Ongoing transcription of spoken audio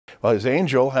Well, his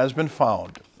angel has been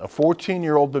found. A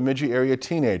 14-year-old Bemidji area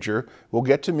teenager will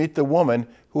get to meet the woman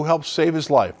who helped save his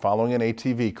life following an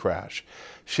ATV crash.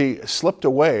 She slipped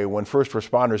away when first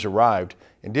responders arrived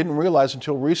and didn't realize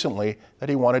until recently that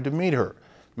he wanted to meet her.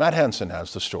 Matt Henson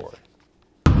has the story.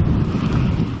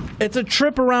 It's a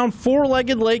trip around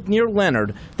Four-Legged Lake near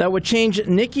Leonard that would change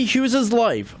Nikki Hughes'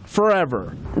 life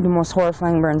forever. The most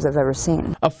horrifying burns I've ever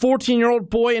seen. A 14-year-old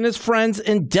boy and his friends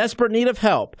in desperate need of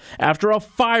help after a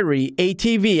fiery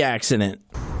ATV accident.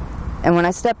 And when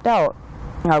I stepped out,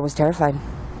 I was terrified.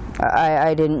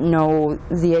 I didn't know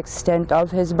the extent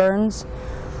of his burns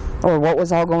or what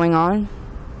was all going on.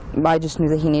 I just knew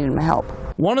that he needed my help.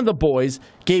 One of the boys,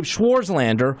 Gabe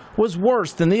Schwarzlander, was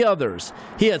worse than the others.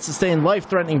 He had sustained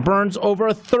life-threatening burns over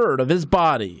a third of his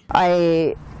body.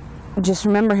 I just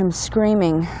remember him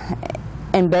screaming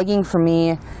and begging for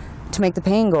me to make the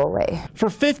pain go away.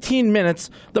 For 15 minutes,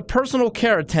 the personal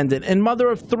care attendant and mother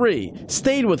of 3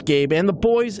 stayed with Gabe and the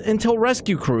boys until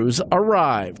rescue crews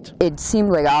arrived. It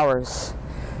seemed like hours,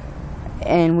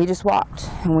 and we just walked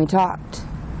and we talked.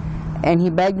 And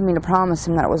he begged me to promise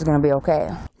him that it was going to be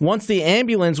okay. Once the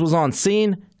ambulance was on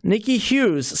scene, Nikki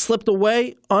Hughes slipped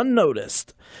away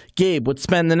unnoticed. Gabe would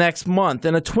spend the next month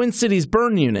in a Twin Cities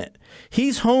burn unit.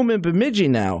 He's home in Bemidji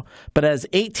now, but has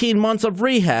 18 months of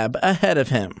rehab ahead of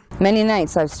him. Many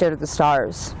nights I've stared at the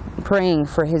stars, praying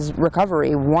for his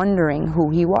recovery, wondering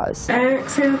who he was.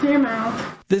 Exhale through your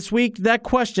mouth. This week, that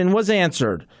question was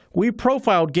answered. We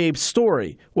profiled Gabe's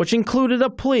story, which included a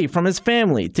plea from his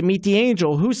family to meet the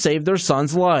angel who saved their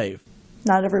son's life.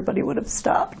 Not everybody would have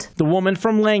stopped. The woman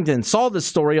from Langdon saw this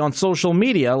story on social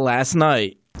media last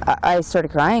night. I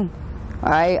started crying.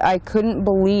 I couldn't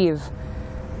believe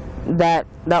that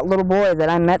little boy that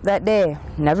I met that day,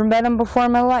 never met him before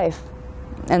in my life,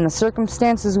 and the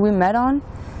circumstances we met on,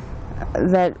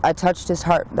 that I touched his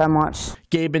heart that much.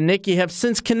 Gabe and Nikki have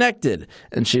since connected,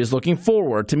 and she is looking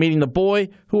forward to meeting the boy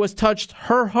who has touched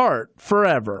her heart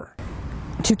forever.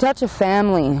 To touch a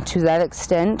family to that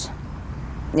extent,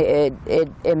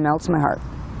 it melts my heart.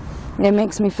 It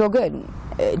makes me feel good.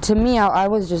 To me, I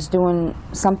was just doing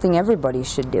something everybody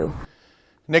should do.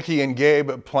 Nikki and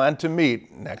Gabe plan to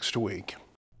meet next week.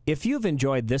 If you've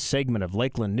enjoyed this segment of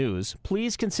Lakeland News,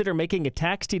 please consider making a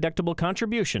tax-deductible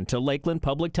contribution to Lakeland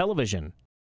Public Television.